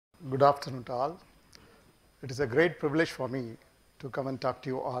Good afternoon to all. It is a great privilege for me to come and talk to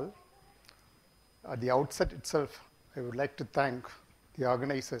you all. At the outset itself, I would like to thank the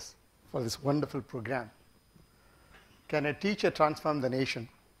organizers for this wonderful program. Can a teacher transform the nation?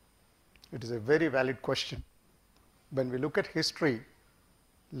 It is a very valid question. When we look at history,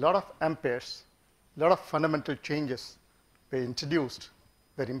 a lot of empires, a lot of fundamental changes were introduced,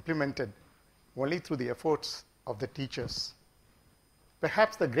 were implemented only through the efforts of the teachers.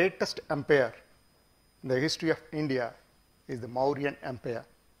 Perhaps the greatest empire in the history of India is the Mauryan Empire.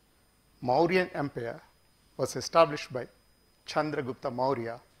 Mauryan Empire was established by Chandragupta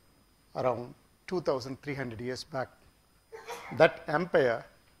Maurya around 2300 years back. That empire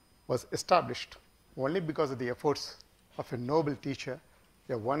was established only because of the efforts of a noble teacher,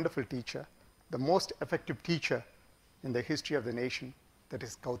 a wonderful teacher, the most effective teacher in the history of the nation, that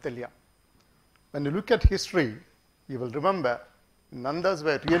is Kautilya. When you look at history, you will remember Nandas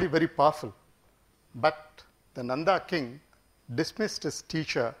were really very powerful, but the Nanda king dismissed his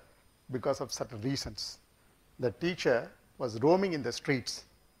teacher because of certain reasons. The teacher was roaming in the streets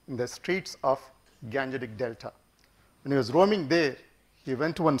of Gangetic Delta. When he was roaming there, he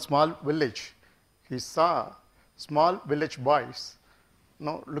went to one small village. He saw small village boys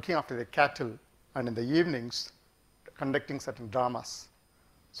looking after their cattle and in the evenings conducting certain dramas.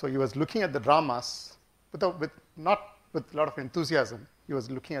 So he was looking at the dramas not with a lot of enthusiasm. He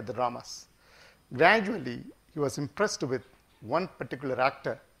was looking at the dramas. Gradually, he was impressed with one particular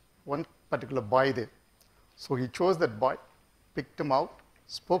actor, one particular boy there. So he chose that boy, picked him out,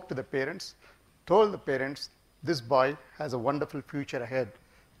 spoke to the parents, told the parents, this boy has a wonderful future ahead.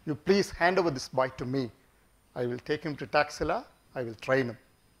 You please hand over this boy to me. I will take him to Taxila, I will train him.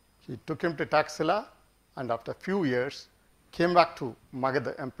 He took him to Taxila, and after a few years, came back to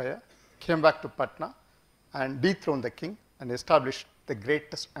Magadha Empire, came back to Patna, and dethroned the king and established the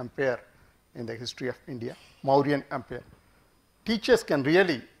greatest empire in the history of India, Mauryan Empire. Teachers can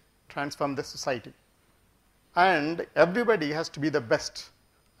really transform the society, and everybody has to be the best.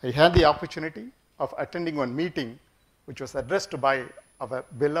 I had the opportunity of attending one meeting which was addressed by our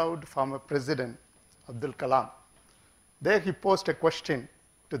beloved former president, Abdul Kalam. There he posed a question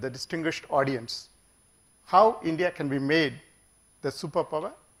to the distinguished audience: how India can be made the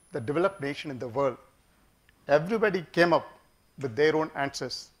superpower, the developed nation in the world. Everybody came up with their own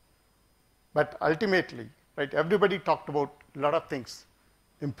answers. But ultimately, everybody talked about a lot of things: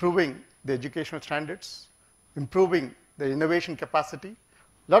 improving the educational standards, improving the innovation capacity,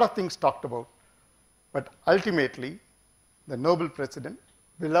 a lot of things talked about. But ultimately, the noble president,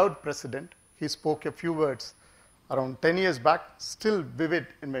 beloved president, he spoke a few words around 10 years back, still vivid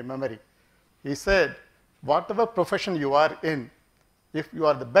in my memory. He said, whatever profession you are in, if you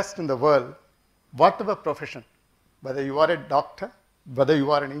are the best in the world, whatever profession, whether you are a doctor, whether you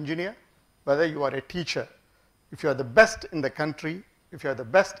are an engineer, whether you are a teacher, if you are the best in the country, if you are the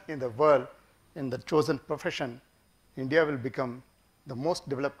best in the world in the chosen profession, India will become the most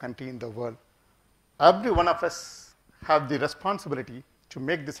developed country in the world. Every one of us have the responsibility to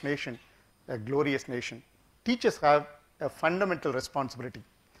make this nation a glorious nation. Teachers have a fundamental responsibility.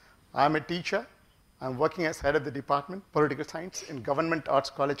 I am a teacher. I am working as head of the department, Political Science, in Government Arts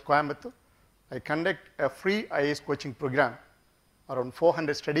College, Coimbatore. I conduct a free IAS coaching program. Around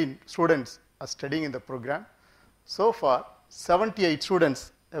 400 students are studying in the program. So far, 78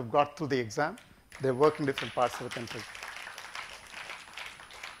 students have got through the exam. They work in different parts of the country.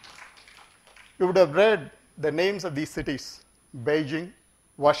 You would have read the names of these cities: Beijing,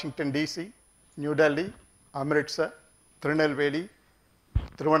 Washington, DC, New Delhi, Amritsar, Tirunelveli,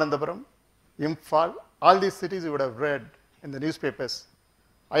 Thiruvananthapuram, Imphal. All these cities you would have read in the newspapers.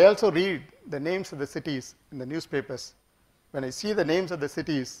 I also read the names of the cities in the newspapers. When I see the names of the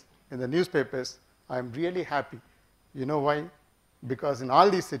cities in the newspapers, I am really happy. You know why? Because in all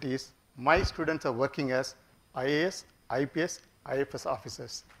these cities, my students are working as IAS, IPS, IFS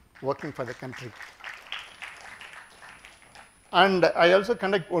officers, working for the country. And I also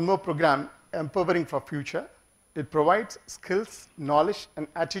conduct one more program, Empowering for Future. It provides skills, knowledge, and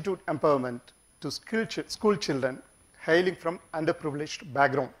attitude empowerment to school children hailing from underprivileged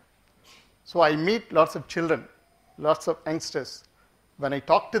background. So I meet lots of children, lots of youngsters. When I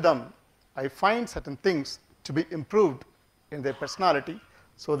talk to them, I find certain things to be improved in their personality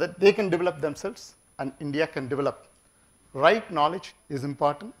so that they can develop themselves and India can develop. Right knowledge is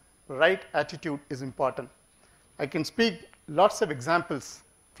important. Right attitude is important. I can speak lots of examples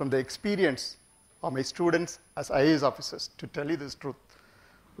from the experience of my students as IAS officers to tell you this truth.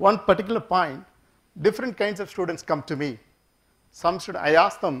 One particular point, different kinds of students come to me. Some students, I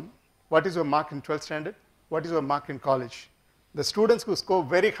ask them, what is your mark in 12th standard? What is your mark in college? The students who score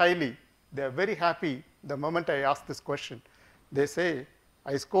very highly, they are very happy the moment I ask this question. They say,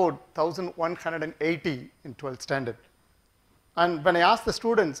 I scored 1,180 in 12th standard. And when I ask the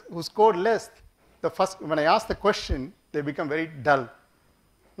students who scored less, when I ask the question, they become very dull,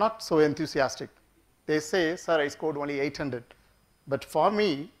 not so enthusiastic. They say, sir, I scored only 800. But for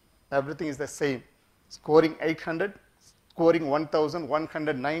me, everything is the same. Scoring 800, scoring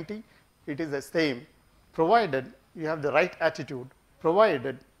 1,190, it is the same, provided you have the right attitude,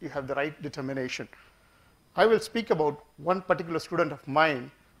 provided you have the right determination. I will speak about one particular student of mine.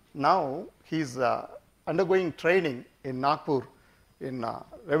 Now he's undergoing training in Nagpur in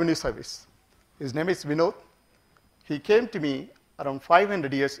revenue service. His name is Vinod. He came to me around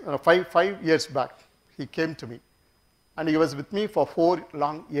 5 years back. He came to me, and he was with me for 4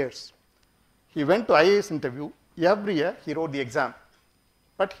 long years. He went to IAS interview. Every year he wrote the exam,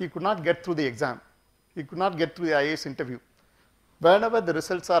 but he could not get through the exam. He could not get through the IAS interview. Whenever the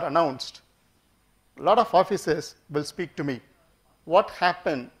results are announced, a lot of officers will speak to me. What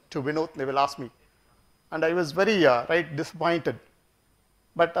happened to Vinod? They will ask me. And I was very disappointed.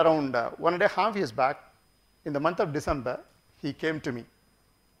 But around 1.5 years back, in the month of December, he came to me.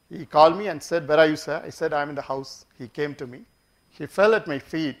 He called me and said, where are you, sir? I said, I'm in the house. He came to me. He fell at my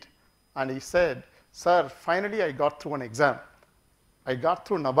feet and he said, sir, finally I got through an exam. I got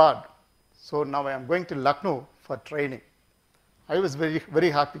through NABARD. So now I am going to Lucknow for training. I was very, very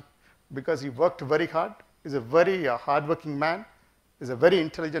happy because he worked very hard. He's a very hardworking man. He's a very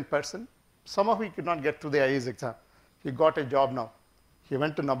intelligent person. Somehow he could not get through the IAS exam. He got a job now. He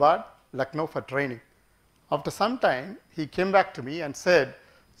went to NABARD, Lucknow for training. After some time, he came back to me and said,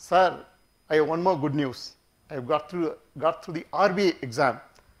 sir, I have one more good news. I have got through the RBA exam.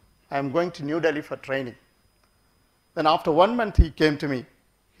 I am going to New Delhi for training. Then after 1 month, he came to me.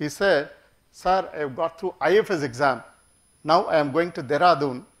 He said, sir, I have got through IFS exam. Now I am going to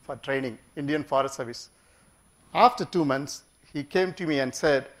Dehradun for training, Indian Forest Service. After 2 months, he came to me and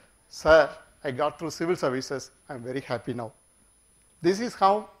said, sir, I got through civil services. I am very happy now. This is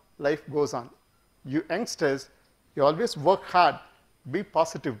how life goes on. You youngsters, you always work hard, be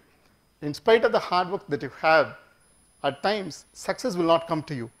positive. In spite of the hard work that you have, at times success will not come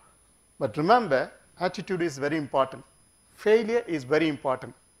to you. But remember, attitude is very important. Failure is very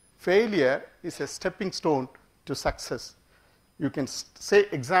important. Failure is a stepping stone to success. You can say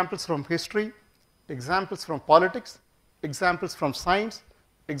examples from history, examples from politics, examples from science,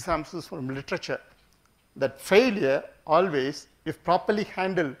 examples from literature. That failure always, if properly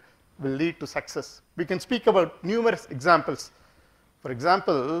handled, will lead to success. We can speak about numerous examples. For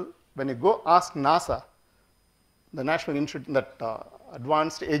example, when you go ask NASA, the National Institute, that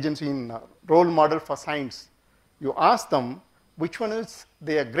advanced agency in role model for science, you ask them which one is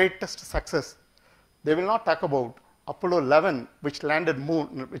their greatest success. They will not talk about Apollo 11, which landed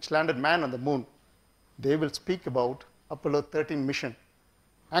man on the moon. They will speak about Apollo 13 mission.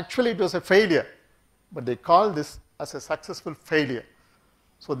 Actually, it was a failure, but they call this as a successful failure.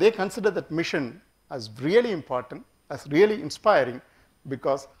 So they consider that mission as really important, as really inspiring,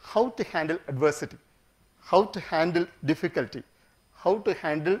 because how to handle adversity, how to handle difficulty, how to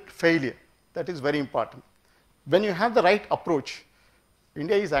handle failure, that is very important. When you have the right approach,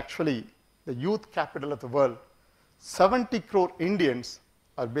 India is actually the youth capital of the world. 70 crore Indians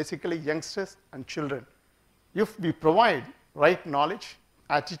are basically youngsters and children. If we provide right knowledge,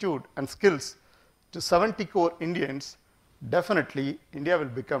 attitude, and skills to 70 crore Indians, definitely India will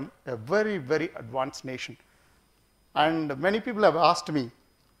become a very, very advanced nation. And many people have asked me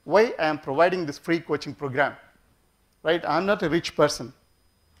why I am providing this free coaching program. Right? I'm not a rich person,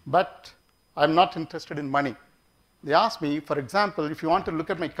 but I'm not interested in money. They asked me, for example, if you want to look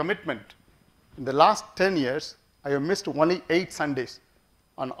at my commitment, in the last 10 years, I have missed only 8 Sundays.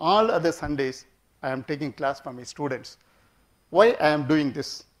 On all other Sundays, I am taking class for my students. Why I am doing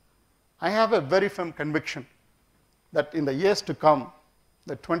this? I have a very firm conviction that in the years to come,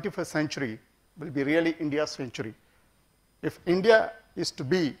 the 21st century will be really India's century. If India is to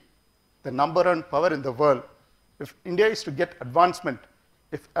be the number one power in the world, if India is to get advancement,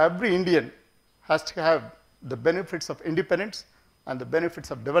 if every Indian has to have the benefits of independence and the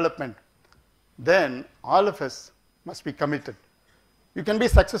benefits of development, then all of us must be committed. You can be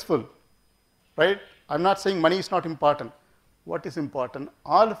successful, right? I'm not saying money is not important. What is important?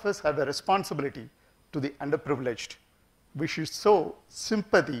 All of us have a responsibility to the underprivileged. We should show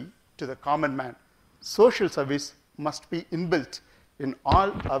sympathy to the common man. Social service must be inbuilt in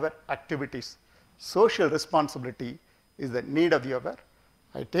all our activities. Social responsibility is the need of the hour.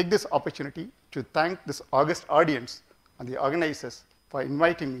 I take this opportunity to thank this august audience and the organizers for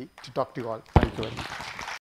inviting me to talk to you all. Thank you very much.